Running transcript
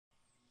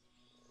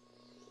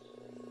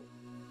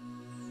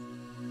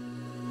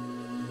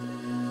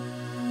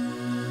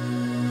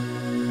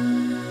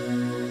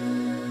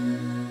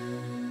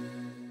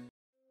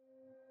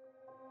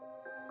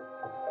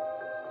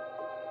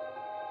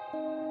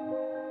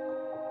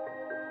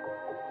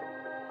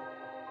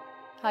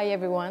Hi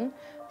everyone.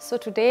 So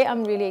today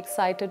I'm really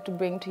excited to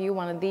bring to you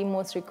one of the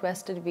most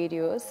requested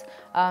videos.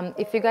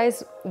 If you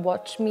guys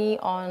watch me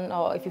on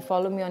or if you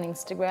follow me on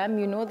Instagram,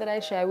 you know that I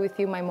share with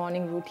you my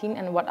morning routine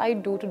and what I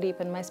do to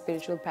deepen my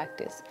spiritual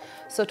practice.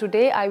 So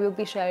today I will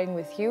be sharing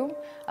with you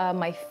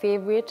my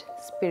favorite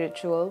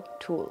spiritual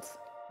tools.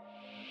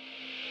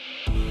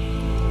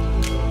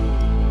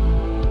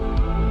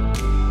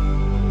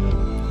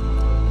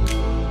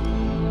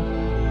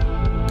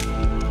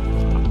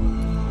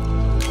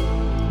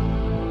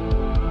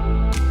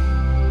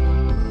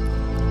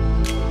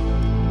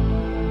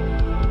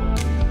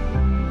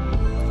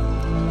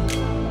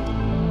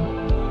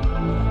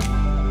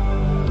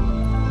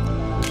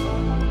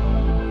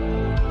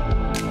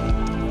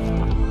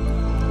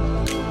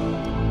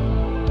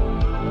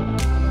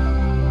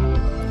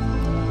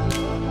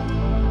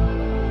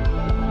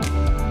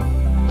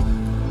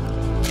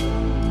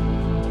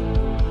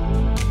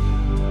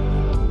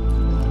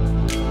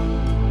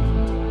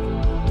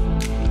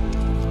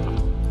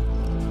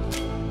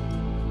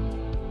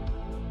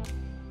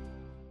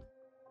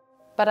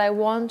 But I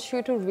want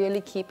you to really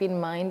keep in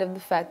mind of the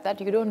fact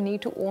that you don't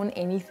need to own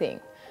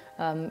anything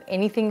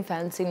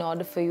fancy in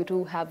order for you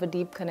to have a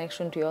deep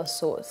connection to your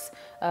source,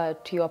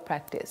 to your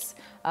practice.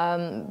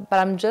 But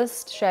I'm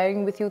just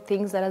sharing with you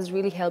things that has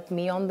really helped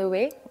me on the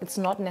way. It's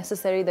not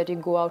necessary that you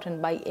go out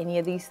and buy any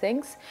of these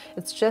things.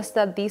 It's just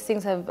that these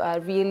things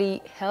have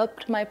really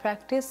helped my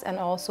practice, and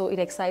also it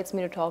excites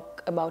me to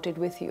talk about it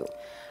with you.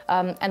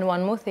 And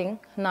one more thing,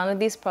 none of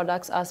these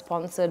products are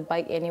sponsored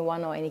by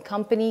anyone or any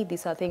company.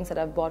 These are things that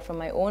I've bought from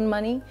my own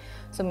money.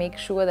 So make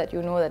sure that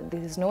you know that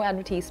this is no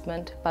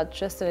advertisement, but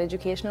just an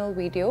educational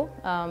video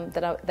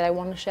that I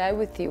want to share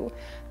with you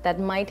that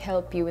might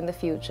help you in the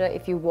future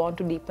if you want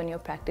to deepen your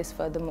practice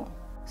furthermore.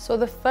 So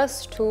the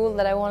first tool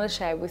that I want to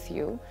share with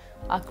you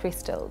are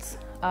crystals.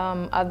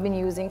 I've been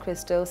using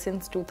crystals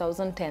since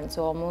 2010,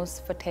 so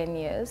almost for 10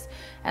 years.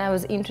 And I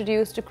was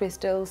introduced to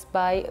crystals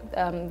by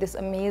this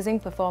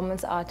amazing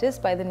performance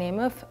artist by the name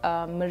of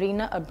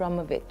Marina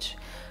Abramovich.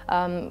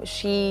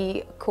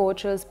 She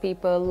coaches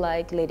people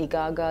like Lady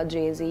Gaga,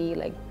 Jay-Z,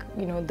 like,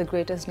 you know, the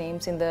greatest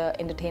names in the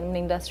entertainment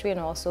industry, and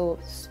also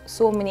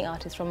so many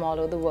artists from all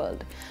over the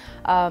world.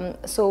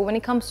 So when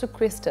it comes to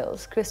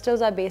crystals,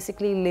 crystals are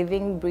basically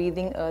living,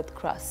 breathing earth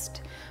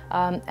crust.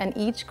 And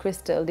each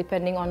crystal,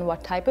 depending on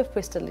what type of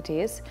crystal it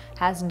is,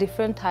 has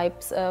different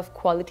types of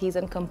qualities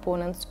and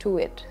components to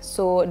it.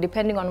 So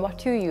depending on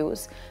what you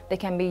use, they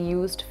can be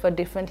used for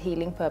different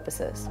healing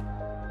purposes.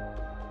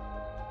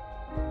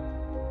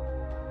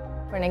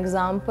 For an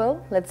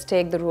example, let's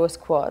take the rose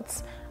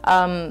quartz.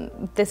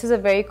 This is a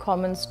very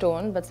common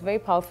stone, but it's a very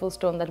powerful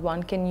stone that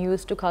one can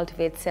use to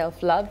cultivate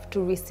self-love,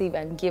 to receive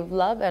and give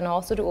love, and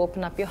also to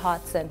open up your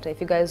heart center. If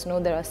you guys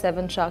know, there are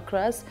 7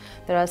 chakras,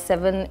 there are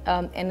 7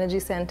 energy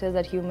centers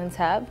that humans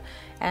have,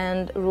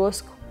 and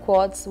rose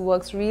quartz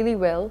works really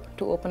well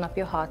to open up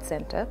your heart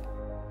center.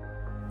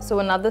 So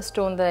another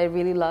stone that I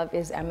really love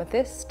is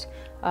amethyst.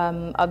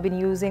 I've been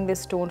using this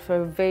stone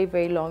for a very,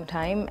 very long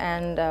time,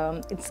 and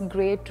it's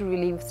great to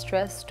relieve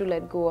stress, to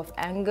let go of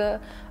anger,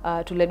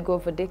 to let go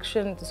of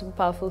addiction. It's a super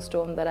powerful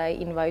stone that I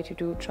invite you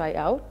to try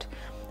out.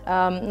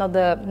 Now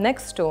the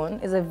next stone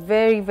is a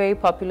very, very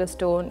popular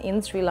stone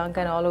in Sri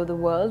Lanka and all over the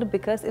world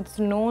because it's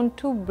known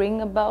to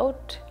bring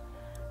about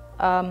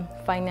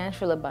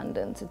financial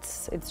abundance.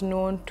 It's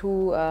known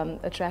to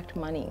attract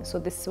money. So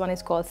this one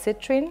is called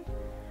citrine.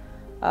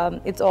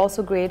 It's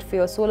also great for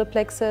your solar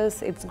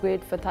plexus, it's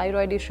great for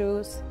thyroid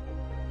issues.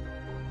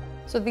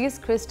 So these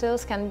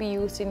crystals can be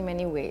used in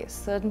many ways.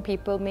 Certain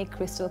people make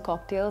crystal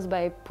cocktails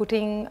by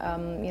putting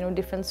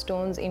different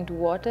stones into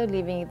water,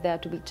 leaving it there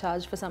to be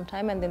charged for some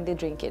time, and then they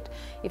drink it.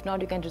 If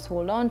not, you can just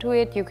hold on to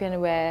it. You can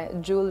wear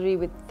jewelry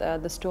with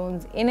the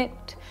stones in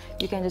it.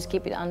 You can just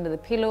keep it under the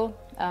pillow.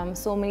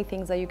 So many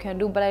things that you can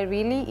do, but I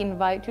really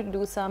invite you to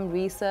do some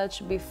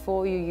research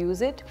before you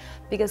use it,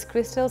 because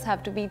crystals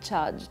have to be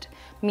charged,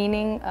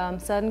 meaning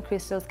certain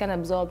crystals can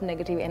absorb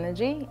negative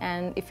energy,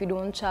 and if you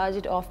don't charge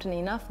it often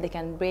enough, they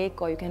can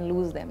break or you can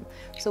lose them.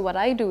 So what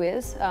I do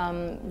is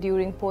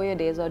during Poya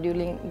days or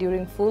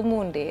during full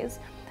moon days,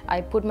 I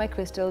put my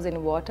crystals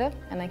in water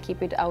and I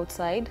keep it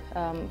outside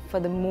for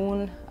the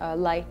moon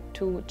light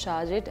to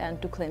charge it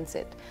and to cleanse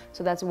it.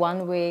 So that's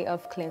one way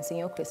of cleansing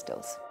your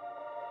crystals.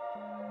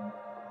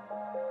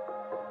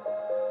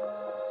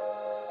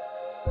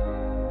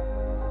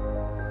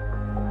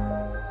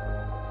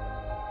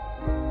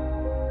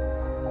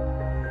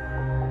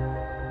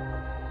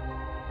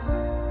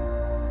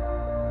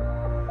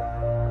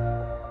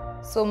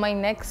 So my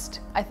next,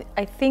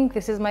 I think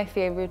this is my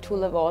favorite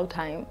tool of all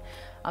time.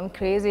 I'm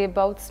crazy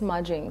about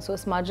smudging. So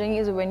smudging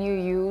is when you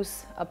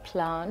use a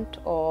plant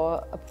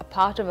or a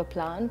part of a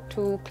plant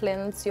to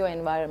cleanse your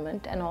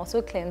environment and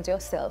also cleanse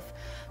yourself.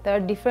 There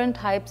are different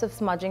types of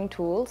smudging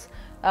tools.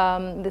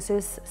 This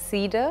is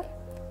cedar,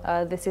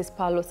 this is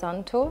Palo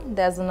Santo.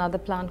 There's another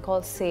plant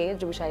called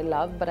sage, which I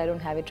love, but I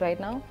don't have it right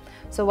now.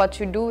 So what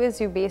you do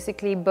is you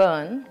basically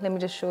burn. Let me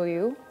just show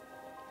you.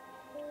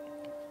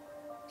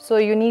 So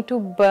you need to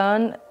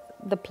burn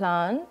the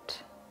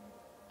plant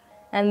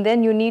and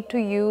then you need to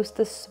use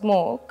the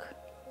smoke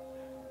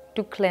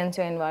to cleanse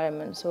your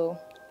environment. So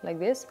like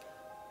this.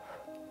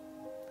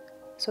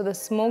 So the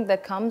smoke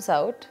that comes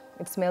out,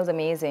 it smells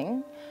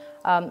amazing.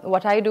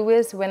 What I do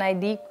is when I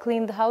deep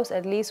clean the house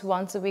at least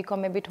once a week or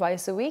maybe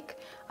twice a week,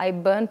 I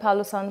burn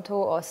Palo Santo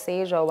or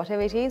sage or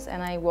whatever it is,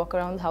 and I walk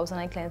around the house and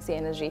I cleanse the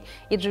energy.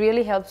 It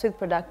really helps with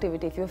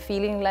productivity. If you're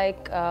feeling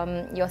like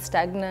you're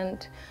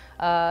stagnant,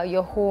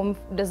 your home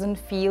doesn't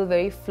feel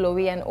very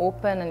flowy and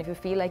open, and if you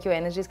feel like your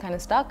energy is kind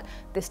of stuck,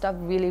 this stuff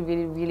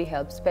really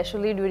helps,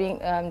 especially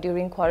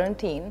during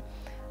quarantine.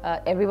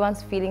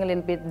 Everyone's feeling a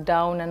little bit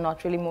down and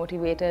not really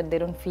motivated. They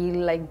don't feel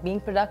like being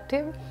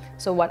productive.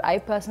 So what I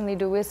personally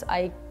do is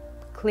I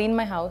clean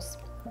my house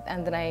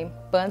and then I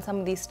burn some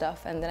of these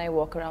stuff and then I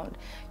walk around.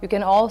 You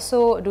can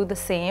also do the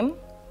same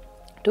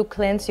to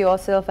cleanse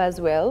yourself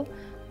as well.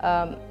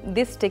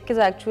 This stick is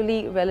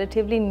actually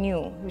relatively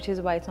new, which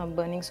is why it's not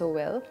burning so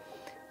well.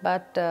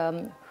 But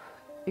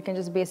you can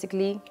just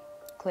basically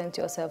cleanse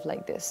yourself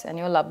like this and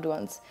your loved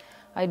ones.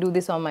 I do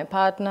this on my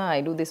partner,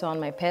 I do this on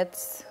my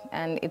pets,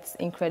 and it's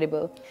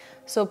incredible.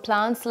 So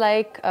plants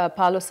like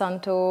Palo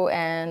Santo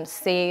and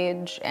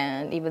sage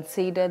and even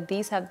cedar,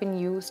 these have been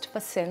used for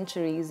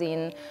centuries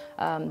in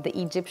the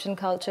Egyptian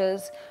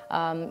cultures.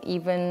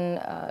 Even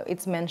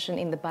it's mentioned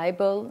in the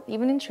Bible.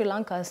 Even in Sri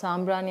Lanka,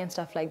 sambrani and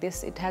stuff like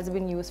this, it has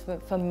been used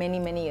for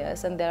many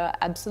years, and there are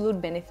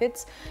absolute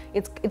benefits.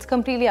 It's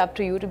completely up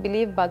to you to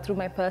believe, but through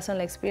my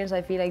personal experience,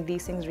 I feel like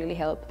these things really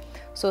help.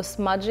 So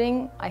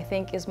smudging, I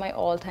think, is my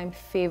all-time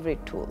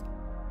favorite tool.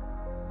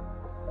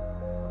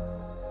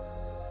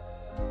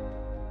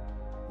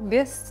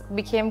 This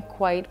became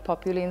quite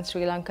popular in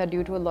Sri Lanka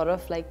due to a lot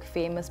of like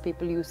famous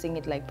people using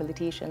it, like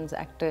politicians,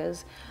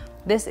 actors.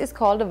 This is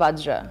called a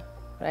Vajra,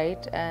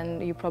 right?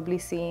 And you've probably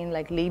seen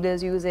like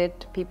leaders use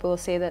it. People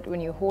say that when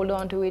you hold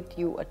on to it,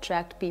 you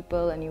attract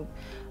people and you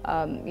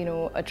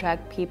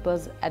attract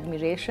people's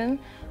admiration.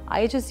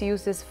 I just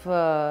use this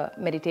for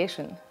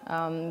meditation.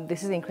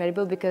 This is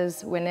incredible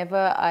because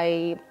whenever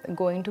I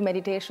go into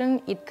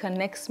meditation, it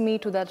connects me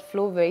to that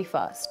flow very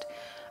fast.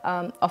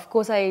 Of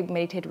course, I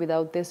meditate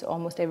without this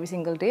almost every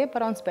single day,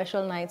 but on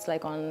special nights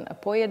like on a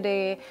Poya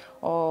day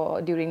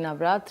or during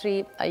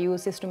Navratri, I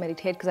use this to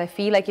meditate because I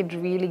feel like it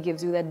really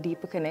gives you that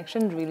deeper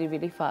connection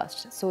really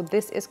fast. So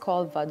this is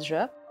called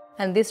Vajra,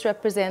 and this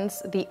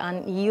represents the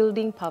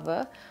unyielding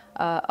power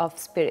of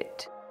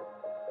spirit.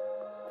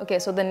 Okay,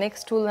 so the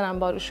next tool that I'm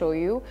about to show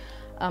you,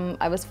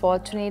 I was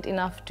fortunate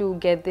enough to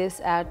get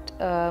this at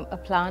a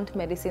plant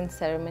medicine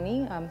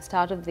ceremony,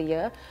 start of the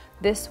year.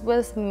 This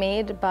was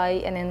made by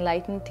an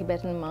enlightened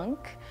Tibetan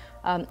monk,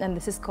 and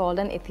this is called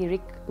an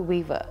etheric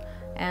weaver.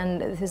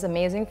 And this is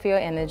amazing for your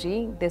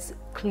energy. This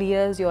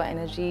clears your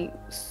energy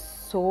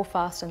so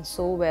fast and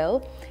so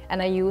well.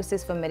 And I use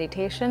this for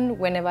meditation.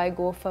 Whenever I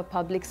go for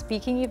public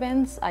speaking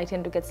events, I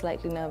tend to get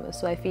slightly nervous.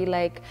 So I feel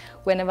like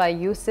whenever I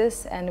use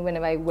this and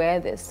whenever I wear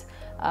this,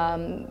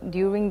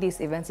 during these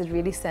events, it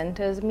really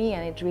centers me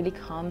and it really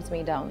calms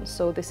me down.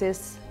 So this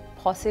is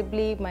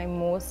possibly my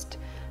most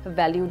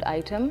valued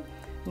item,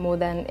 more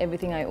than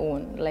everything I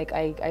own. Like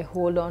I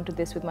hold on to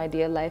this with my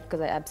dear life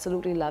because I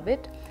absolutely love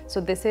it. So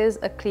this is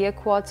a clear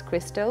quartz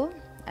crystal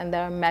and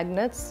there are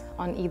magnets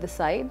on either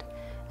side,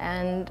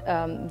 and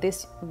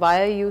this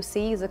wire you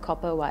see is a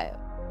copper wire.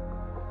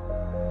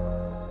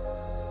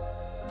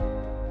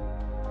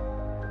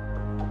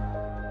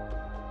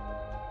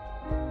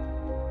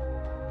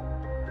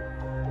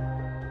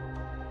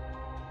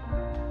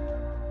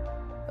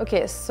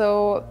 Okay,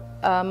 so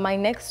my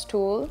next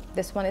tool,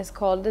 this one is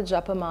called the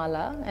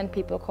Japamala, and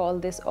people call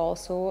this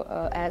also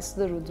as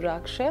the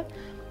Rudraksha.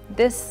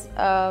 This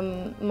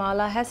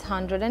mala has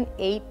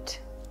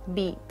 108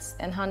 beads,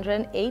 and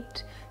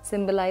 108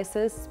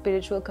 symbolizes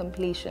spiritual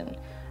completion.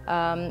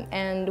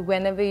 And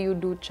whenever you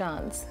do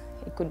chants,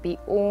 it could be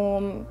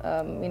Om,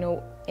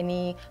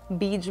 any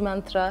Bij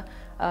mantra,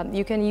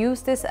 you can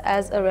use this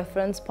as a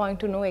reference point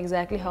to know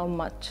exactly how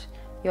much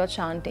you're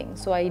chanting.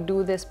 So I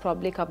do this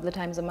probably a couple of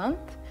times a month.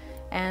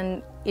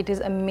 And it is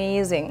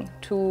amazing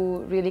to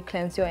really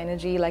cleanse your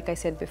energy. Like I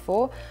said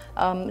before,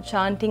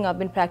 chanting, I've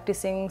been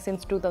practicing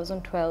since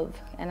 2012,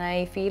 and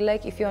I feel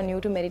like if you're new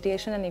to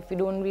meditation and if you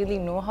don't really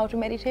know how to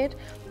meditate,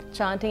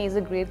 chanting is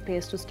a great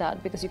place to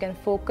start because you can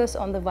focus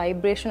on the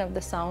vibration of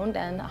the sound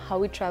and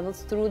how it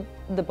travels through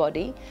the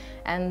body,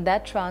 and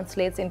that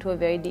translates into a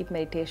very deep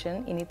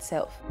meditation in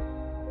itself.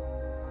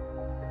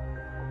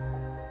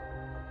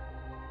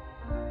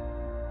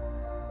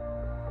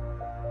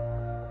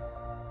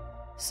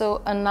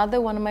 So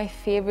another one of my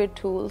favorite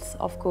tools,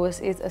 of course,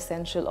 is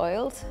essential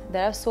oils.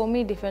 There are so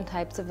many different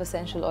types of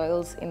essential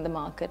oils in the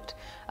market.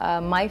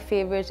 My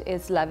favorite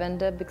is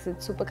lavender because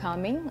it's super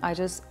calming. I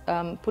just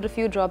put a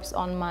few drops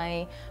on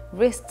my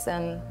wrists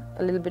and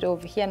a little bit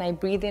over here, and I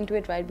breathe into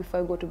it right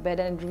before I go to bed,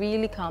 and it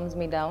really calms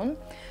me down.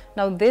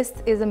 Now this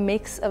is a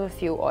mix of a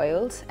few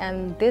oils,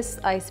 and this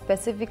I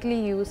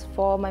specifically use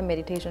for my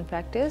meditation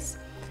practice.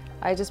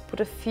 I just put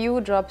a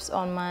few drops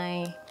on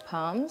my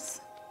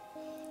palms,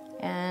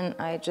 and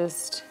I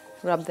just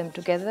rub them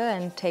together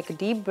and take a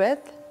deep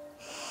breath.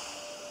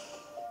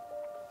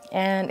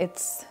 and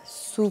it's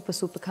super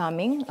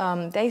calming.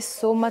 There is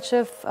so much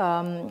of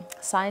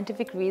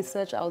scientific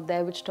research out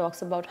there which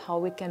talks about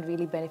how it can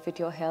really benefit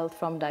your health,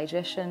 from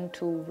digestion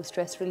to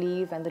stress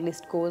relief, and the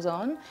list goes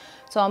on.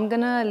 So I'm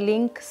gonna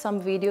link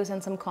some videos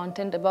and some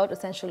content about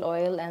essential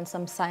oil and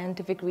some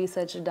scientific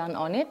research done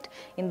on it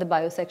in the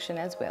bio section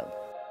as well.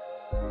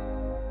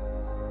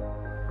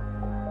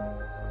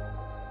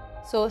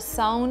 So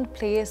sound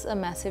plays a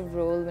massive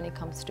role when it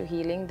comes to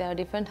healing. There are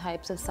different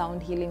types of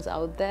sound healings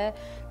out there.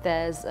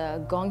 There's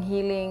gong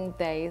healing,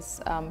 there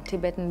is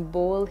Tibetan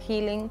bowl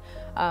healing.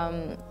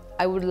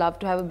 I would love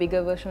to have a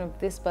bigger version of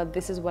this, but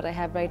this is what I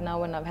have right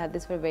now, and I've had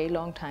this for a very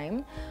long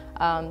time.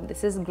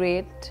 This is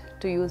great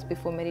to use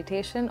before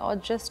meditation or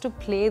just to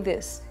play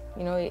this.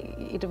 You know,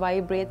 it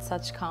vibrates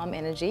such calm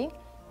energy.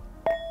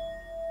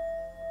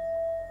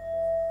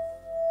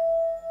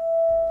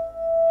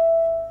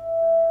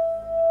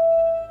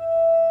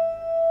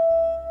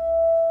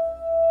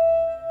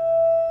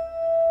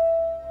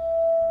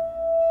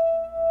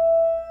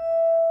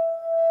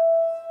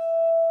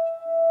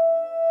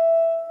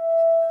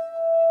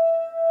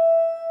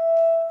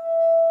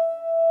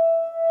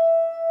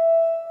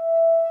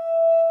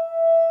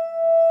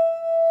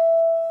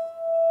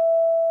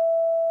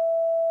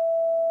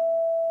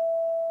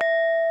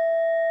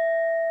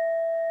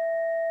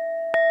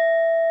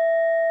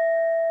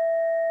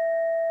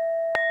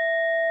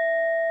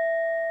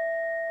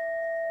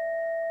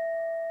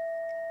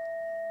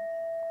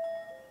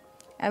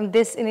 And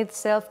this in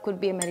itself could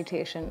be a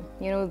meditation.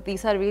 You know,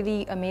 these are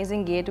really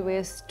amazing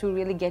gateways to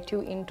really get you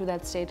into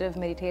that state of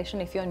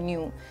meditation if you're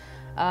new.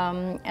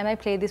 And I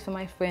play this for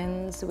my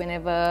friends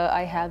whenever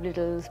I have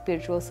little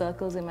spiritual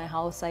circles in my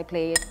house. I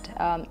play it.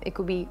 It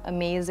could be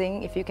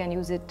amazing if you can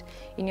use it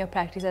in your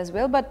practice as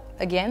well. But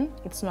again,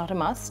 it's not a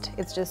must.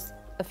 It's just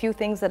a few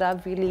things that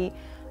I've really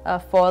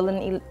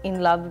fallen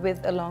in love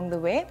with along the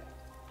way.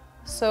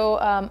 So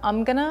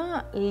I'm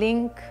gonna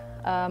link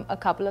a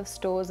couple of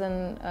stores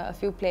and a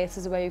few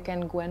places where you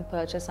can go and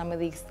purchase some of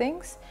these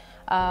things.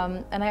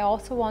 And I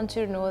also want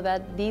you to know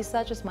that these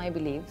are just my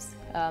beliefs.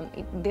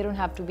 They don't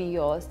have to be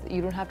yours.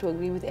 You don't have to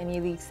agree with any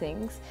of these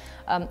things.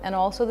 And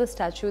also the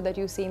statue that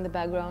you see in the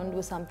background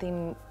was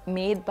something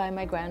made by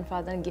my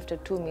grandfather and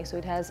gifted to me. So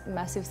it has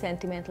massive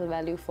sentimental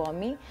value for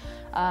me.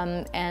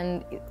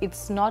 And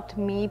it's not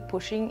me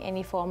pushing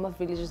any form of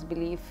religious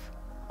belief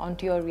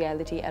onto your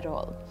reality at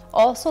all.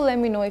 Also, let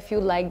me know if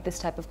you like this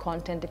type of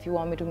content, if you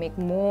want me to make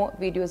more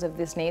videos of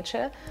this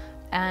nature,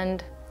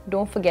 and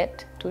don't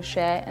forget to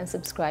share and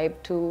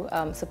subscribe to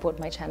support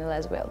my channel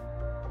as well.